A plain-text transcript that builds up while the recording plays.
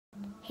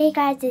Hey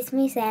guys, it's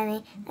me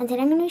Sammy, and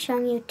today I'm going to be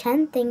showing you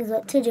 10 things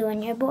what to do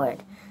when you're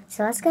bored.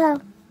 So let's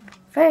go.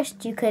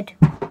 First, you could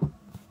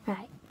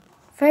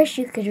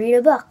read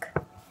a book.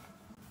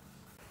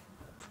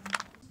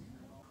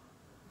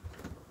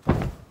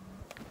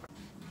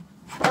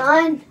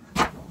 Done.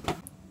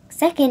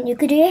 Second, you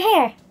could do your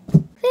hair.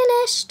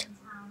 Finished.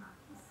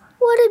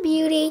 What a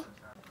beauty.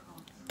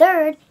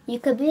 Third, you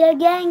could be a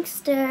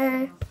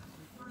gangster.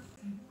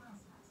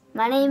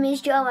 My name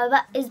is Joe. My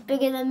butt is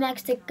bigger than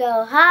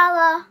Mexico.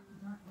 Holla.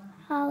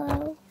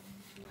 Hello.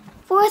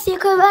 Fourth, you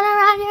could run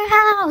around your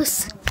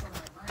house.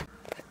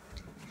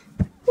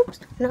 Oops.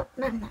 No.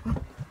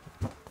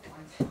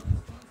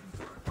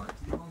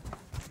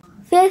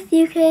 Fifth,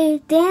 you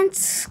could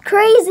dance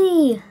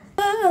crazy.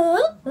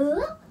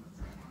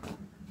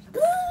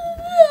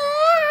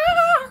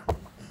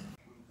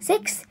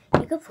 Sixth,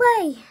 you could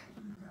play.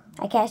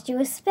 I cast you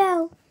a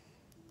spell.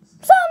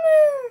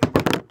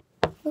 Summer!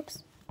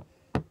 Oops.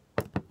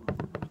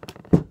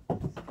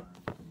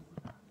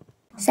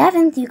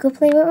 Seventh, you could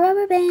play with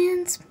rubber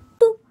bands.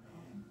 Boop.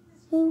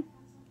 Boop.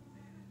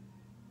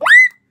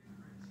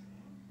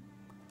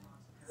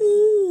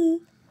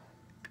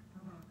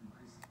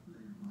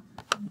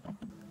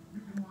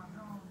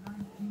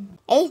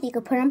 Eighth, you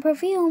could put on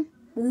perfume.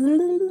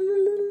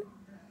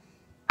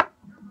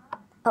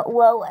 Oh,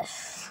 whoa, a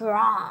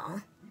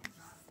strong.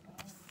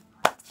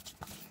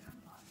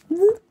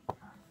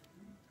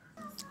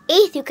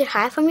 Eighth, you could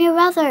hide from your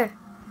brother.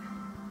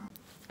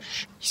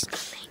 Shh, he's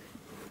coming.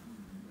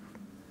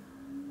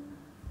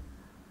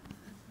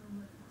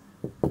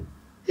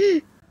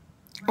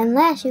 And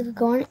last, you could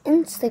go on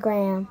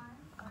Instagram.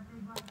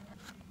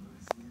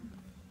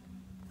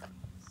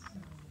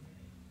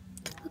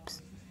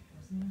 Oops.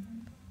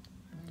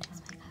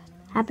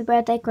 Happy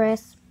birthday,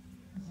 Chris.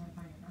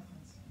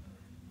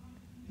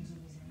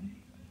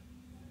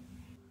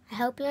 I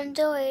hope you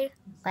enjoyed.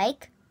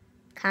 Like,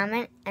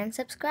 comment, and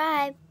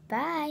subscribe.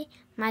 Bye.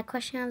 My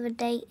question of the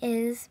day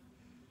is,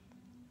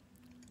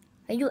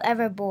 are you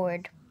ever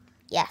bored?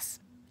 Yes.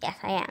 Yes,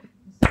 I am.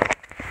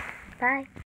 Bye.